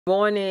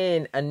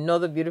Morning,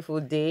 another beautiful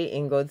day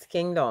in God's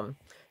kingdom.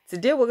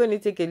 Today we're going to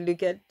take a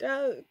look at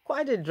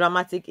quite a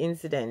dramatic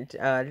incident.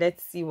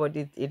 Let's see what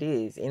it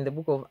is in the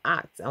book of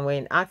Acts, and we're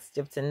in Acts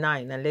chapter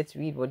 9, and let's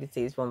read what it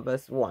says from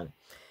verse 1.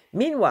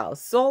 Meanwhile,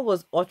 Saul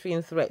was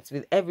uttering threats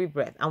with every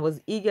breath and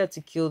was eager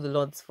to kill the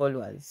Lord's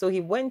followers. So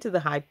he went to the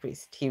high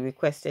priest. He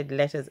requested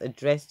letters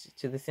addressed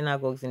to the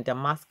synagogues in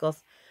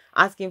Damascus,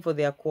 asking for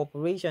their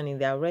cooperation in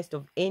the arrest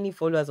of any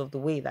followers of the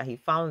way that he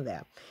found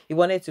there. He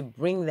wanted to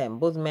bring them,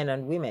 both men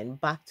and women,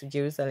 back to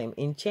Jerusalem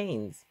in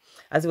chains.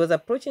 As he was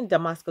approaching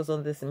Damascus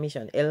on this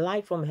mission, a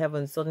light from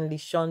heaven suddenly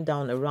shone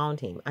down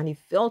around him, and he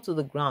fell to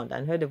the ground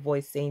and heard a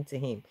voice saying to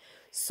him,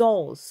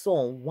 "Saul,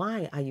 Saul,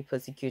 why are you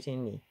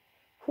persecuting me?"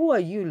 "Who are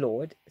you,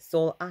 Lord?"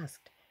 Saul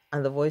asked.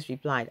 And the voice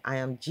replied, "I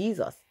am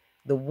Jesus,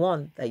 the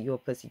one that you are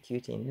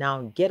persecuting.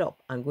 Now get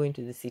up and go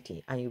into the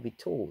city, and you'll be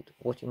told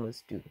what you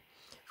must do."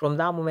 From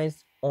that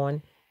moment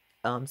on,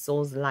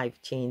 Saul's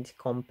life changed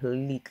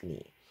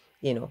completely.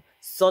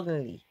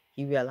 Suddenly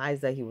he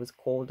realized that he was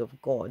called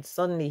of God.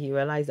 Suddenly he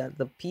realized that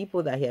the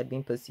people that he had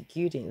been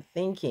persecuting,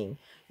 thinking,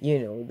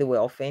 they were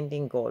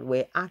offending God,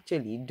 were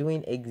actually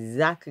doing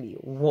exactly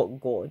what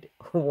God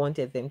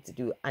wanted them to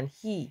do. And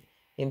he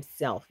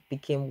himself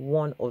became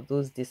one of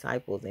those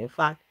disciples. In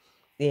fact,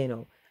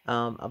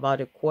 about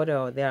a quarter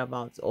or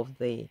thereabouts of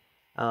the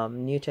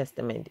New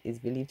Testament is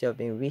believed to have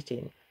been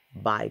written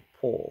by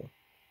Paul,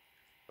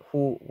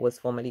 who was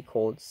formerly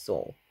called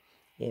Saul,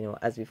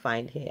 as we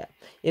find here.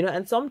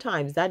 And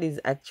sometimes that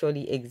is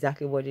actually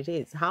exactly what it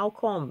is. How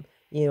come,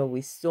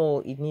 with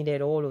Saul, it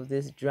needed all of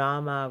this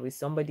drama? With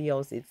somebody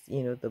else, it's,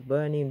 the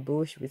burning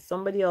bush. With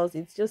somebody else,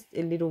 it's just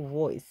a little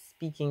voice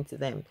speaking to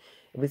them.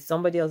 With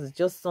somebody else, it's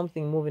just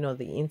something moving on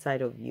the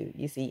inside of you.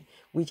 You see,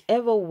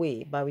 whichever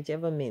way, by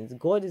whichever means,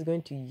 God is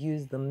going to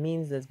use the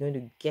means that's going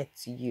to get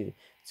to you,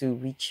 to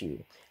reach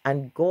you.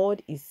 And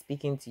God is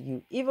speaking to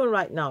you. Even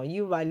right now,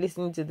 you are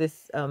listening to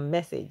this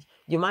message.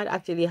 You might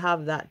actually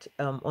have that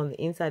on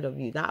the inside of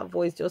you. That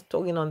voice just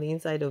talking on the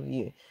inside of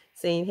you,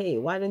 saying, "Hey,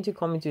 why don't you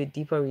come into a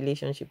deeper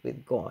relationship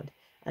with God?"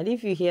 And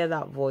if you hear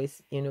that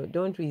voice,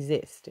 don't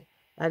resist.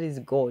 That is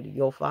God,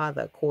 your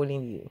Father,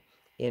 calling you.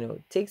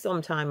 Take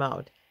some time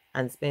out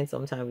and spend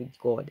some time with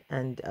God,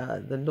 and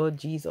the Lord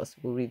Jesus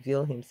will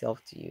reveal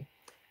himself to you.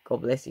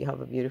 God bless you.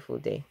 Have a beautiful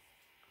day.